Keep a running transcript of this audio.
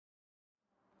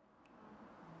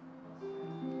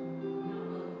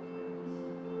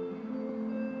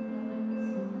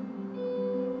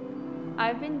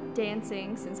I've been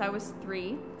dancing since I was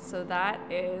 3, so that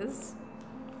is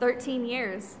 13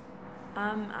 years.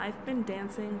 I've been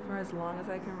dancing for as long as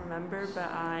I can remember,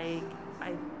 but I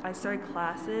started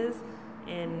classes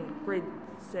in grade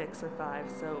 6 or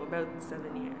 5, so about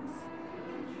 7 years.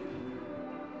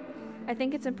 I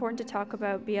think it's important to talk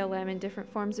about BLM in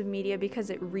different forms of media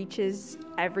because it reaches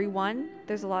everyone.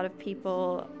 There's a lot of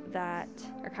people that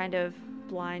are kind of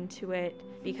blind to it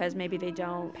because maybe they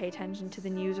don't pay attention to the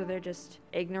news or they're just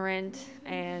ignorant.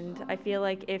 And I feel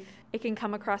like if it can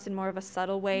come across in more of a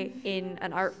subtle way in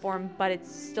an art form, but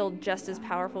it's still just as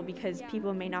powerful because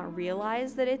people may not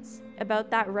realize that it's about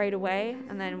that right away.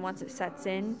 And then once it sets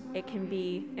in, it can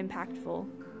be impactful.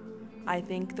 I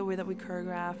think the way that we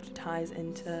choreographed ties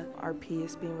into our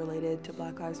piece being related to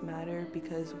Black Lives Matter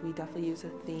because we definitely use a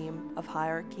theme of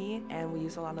hierarchy and we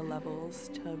use a lot of levels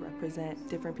to represent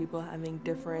different people having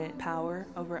different power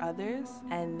over others.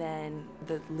 And then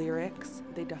the lyrics,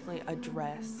 they definitely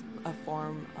address a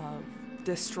form of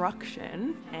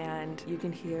destruction, and you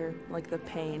can hear like the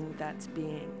pain that's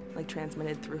being like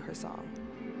transmitted through her song.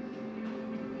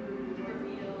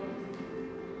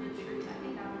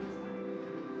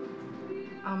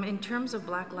 In terms of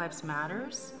Black Lives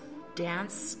Matters,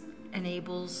 dance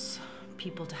enables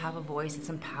people to have a voice. It's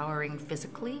empowering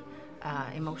physically,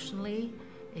 emotionally.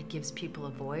 It gives people a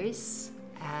voice,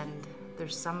 and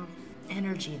there's some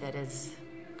energy that is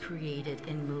created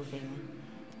in moving,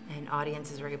 and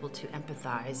audiences are able to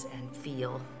empathize and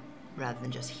feel rather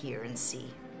than just hear and see.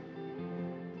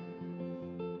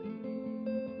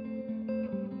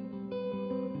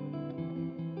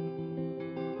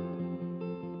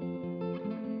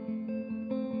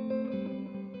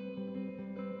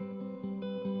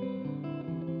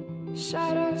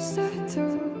 Shadows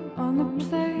settle on the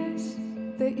place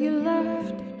that you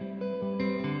left.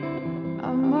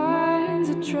 Our minds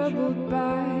are troubled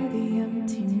by the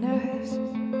emptiness.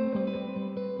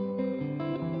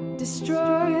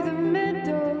 Destroy the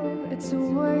middle, it's a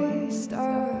waste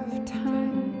of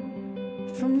time.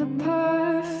 From the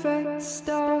perfect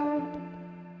start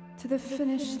to the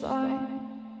finish line.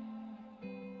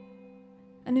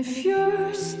 And if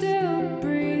you're still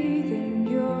breathing,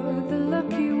 you're the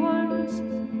lucky ones.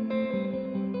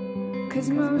 'Cause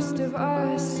most of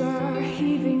us are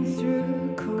heaving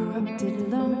through corrupted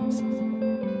lungs,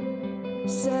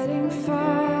 setting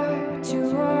fire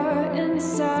to our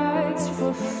insides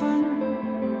for fun,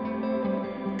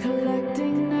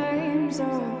 collecting names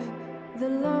of the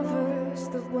lovers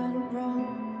that went wrong,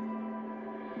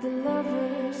 the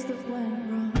lovers that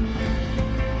went wrong.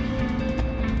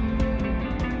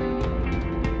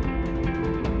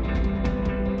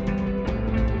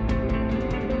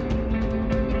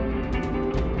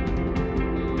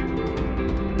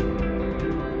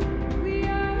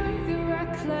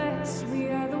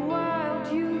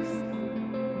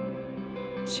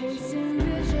 Chasing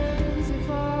visions of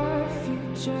our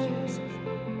futures.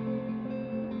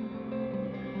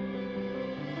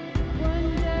 One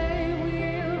day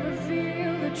we'll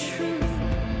reveal the truth,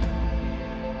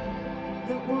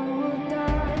 that one will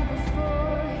die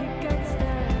before he gets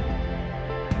there.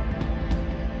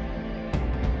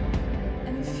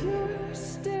 And if you're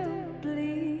still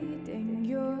bleeding,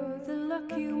 you're the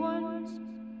lucky ones.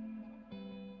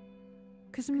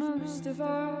 'Cause most of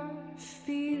our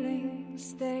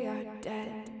feelings, they are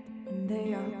dead and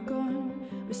they are gone.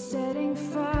 We're setting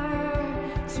fire